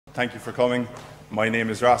Thank you for coming. My name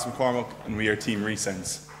is Ross McCormick and we are Team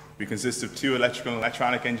ReSense. We consist of 2 electrical and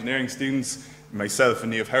electronic engineering students, myself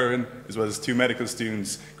and Niamh Howard, as well as 2 medical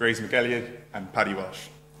students, Grace McElliott and Paddy Walsh.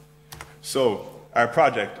 So, our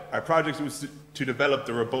project was to develop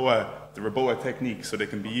the ReBOA technique so that it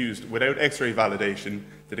can be used without X-ray validation,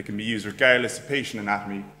 that it can be used regardless of patient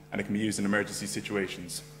anatomy, and it can be used in emergency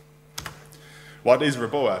situations. What is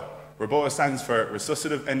ReBOA? ReBOA stands for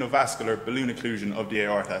resuscitive endovascular balloon occlusion of the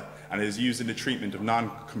aorta, and it is used in the treatment of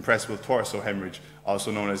non-compressible torso hemorrhage, also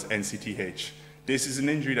known as NCTH. This is an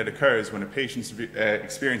injury that occurs when a patient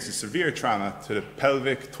experiences severe trauma to the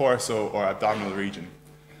pelvic, torso, or abdominal region.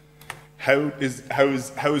 How is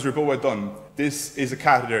ReBOA done? This is a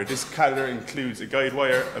catheter. This catheter includes a guide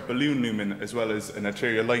wire, a balloon lumen, as well as an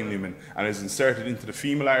arterial line lumen, and is inserted into the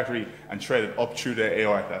femoral artery and threaded up through the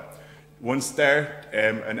aorta. Once there,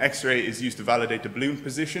 an X-ray is used to validate the balloon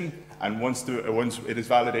position, and once it is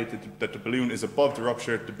validated that the balloon is above the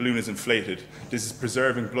rupture, the balloon is inflated. This is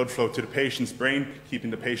preserving blood flow to the patient's brain,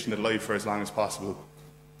 keeping the patient alive for as long as possible.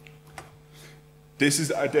 This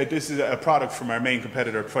is a product from our main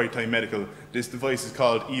competitor, Biomedical. This device is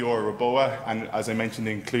called ReBOA, and as I mentioned,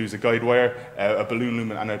 it includes a guide wire, a balloon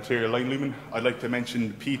lumen, and an arterial line lumen. I'd like to mention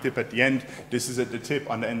the P-tip at the end. This is at the tip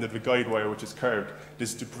on the end of the guide wire, which is curved.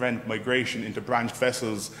 This is to prevent migration into branched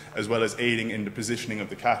vessels, as well as aiding in the positioning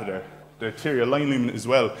of the catheter. The arterial line lumen as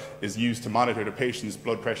well is used to monitor the patient's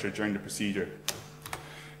blood pressure during the procedure.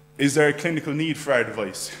 Is there a clinical need for our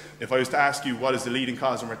device? If I was to ask you what is the leading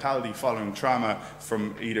cause of mortality following trauma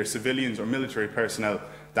from either civilians or military personnel,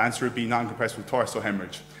 the answer would be non-compressible torso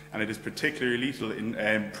hemorrhage, and it is particularly lethal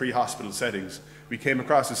in pre-hospital settings. We came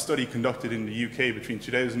across a study conducted in the UK between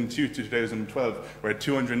 2002 to 2012 where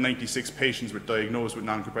 296 patients were diagnosed with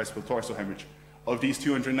non-compressible torso hemorrhage. Of these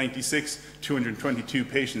 296, 222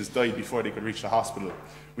 patients died before they could reach the hospital.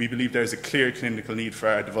 We believe there is a clear clinical need for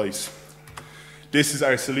our device. This is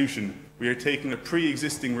our solution. We are taking a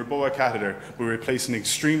pre-existing ReBOA catheter, but we're replacing an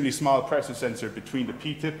extremely small pressure sensor between the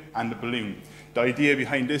P-tip and the balloon. The idea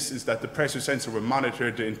behind this is that the pressure sensor will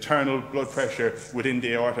monitor the internal blood pressure within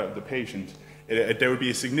the aorta of the patient. There would be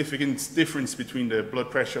a significant difference between the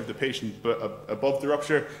blood pressure of the patient above the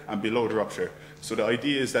rupture and below the rupture. So the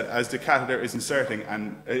idea is that as the catheter is inserting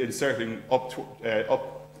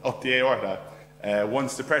up the aorta,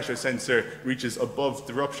 once the pressure sensor reaches above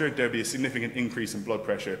the rupture, there will be a significant increase in blood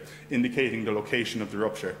pressure, indicating the location of the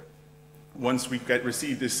rupture. Once we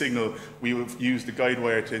receive this signal, we will use the guide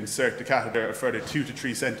wire to insert the catheter a further 2 to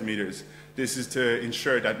 3 centimeters. This is to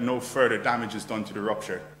ensure that no further damage is done to the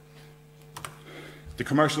rupture. The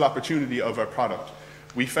commercial opportunity of our product.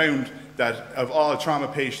 We found that of all trauma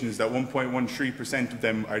patients, that 1.13% of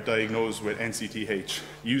them are diagnosed with NCTH.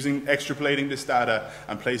 Extrapolating this data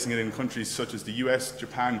and placing it in countries such as the US,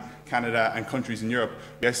 Japan, Canada, and countries in Europe,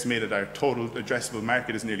 we estimate that our total addressable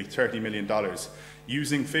market is nearly $30 million.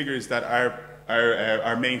 Using figures that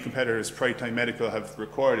our main competitors, Biomedical, have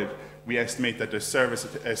recorded, we estimate that the service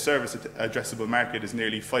addressable market is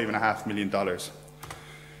nearly $5.5 million.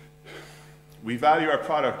 We value our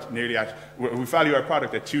product at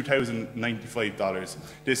 $2,095.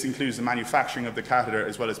 This includes the manufacturing of the catheter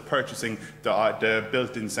as well as purchasing the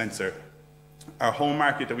built-in sensor. Our home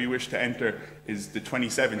market that we wish to enter is the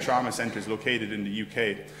 27 trauma centres located in the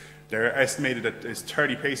UK. They're estimated that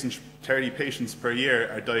 30 patients per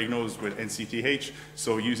year are diagnosed with NCTH,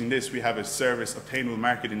 so using this we have a service obtainable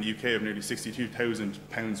market in the UK of nearly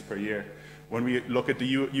 £62,000 per year. When we look at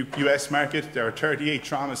the US market, there are 38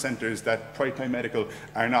 trauma centres that Biomedical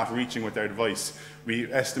are not reaching with their device.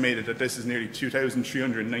 We estimated that this is nearly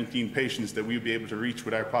 2,319 patients that we'll be able to reach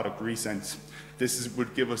with our product ReSense. This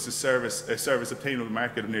would give us a service obtainable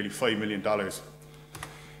market of nearly $5 million.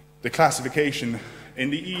 The classification. In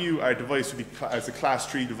the EU, our device would be as a Class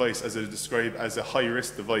 3 device, as it is described as a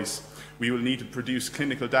high-risk device. We will need to produce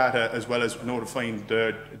clinical data as well as notifying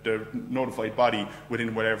the notified body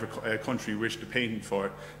within whatever country we wish to patent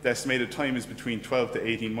for. The estimated time is between 12 to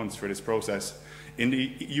 18 months for this process. In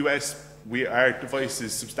the US, our device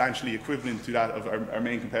is substantially equivalent to that of our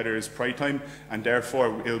main competitor's Primetime, and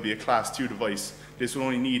therefore it will be a Class 2 device. This will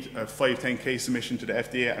only need a 510(k) submission to the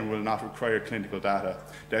FDA and will not require clinical data.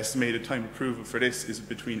 The estimated time approval for this is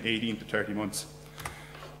between 18 to 30 months.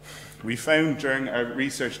 We found during our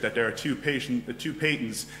research that there are two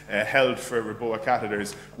patents held for ReBOA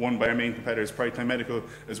catheters, one by our main competitors, Biomedical,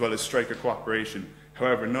 as well as Stryker Cooperation.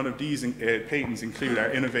 However, none of these patents include our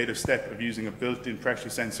innovative step of using a built-in pressure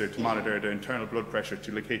sensor to monitor the internal blood pressure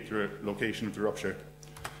to locate the location of the rupture.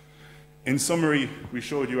 In summary, we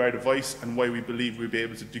showed you our device and why we believe we'll be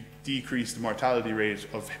able to decrease the mortality rate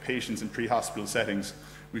of patients in pre-hospital settings.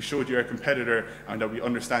 We showed you our competitor and that we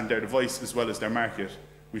understand their device as well as their market.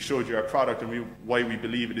 We showed you our product and why we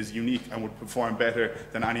believe it is unique and would perform better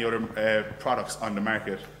than any other products on the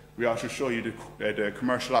market. We also show you the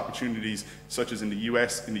commercial opportunities such as in the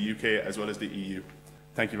US, in the UK, as well as the EU.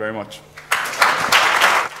 Thank you very much.